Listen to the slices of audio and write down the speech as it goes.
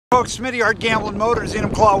folks, Smitty Gamblin Motors,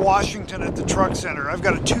 Enumclaw, Washington at the Truck Center. I've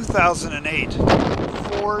got a 2008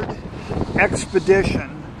 Ford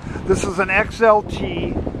Expedition. This is an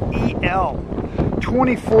XLT EL.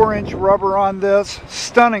 24-inch rubber on this.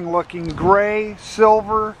 Stunning looking gray,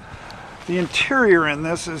 silver. The interior in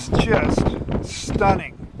this is just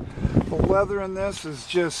stunning. The leather in this is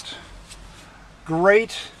just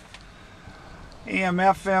great. AM,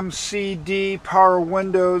 FM, CD, power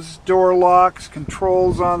windows, door locks,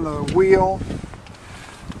 controls on the wheel,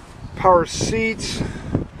 power seats.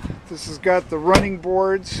 This has got the running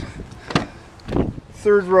boards,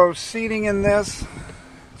 third row seating in this,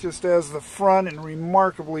 just as the front in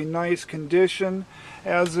remarkably nice condition,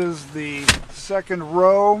 as is the second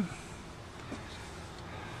row.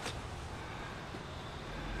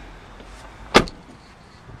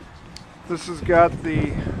 This has got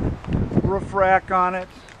the roof rack on it.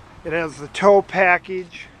 It has the tow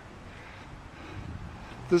package.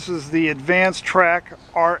 This is the Advanced Track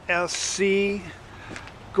RSC.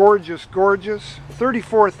 Gorgeous, gorgeous.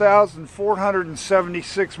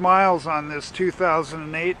 34,476 miles on this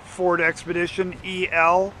 2008 Ford Expedition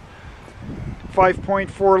EL.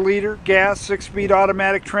 5.4 liter gas, 6-speed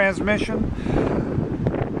automatic transmission.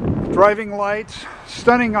 Driving lights,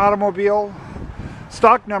 stunning automobile.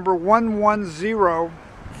 Stock number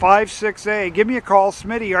 11056A. Give me a call,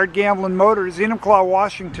 Smitty Gamblin Motors, Enumclaw,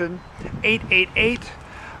 Washington,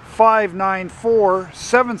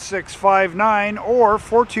 888-594-7659 or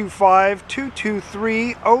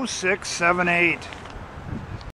 425-223-0678.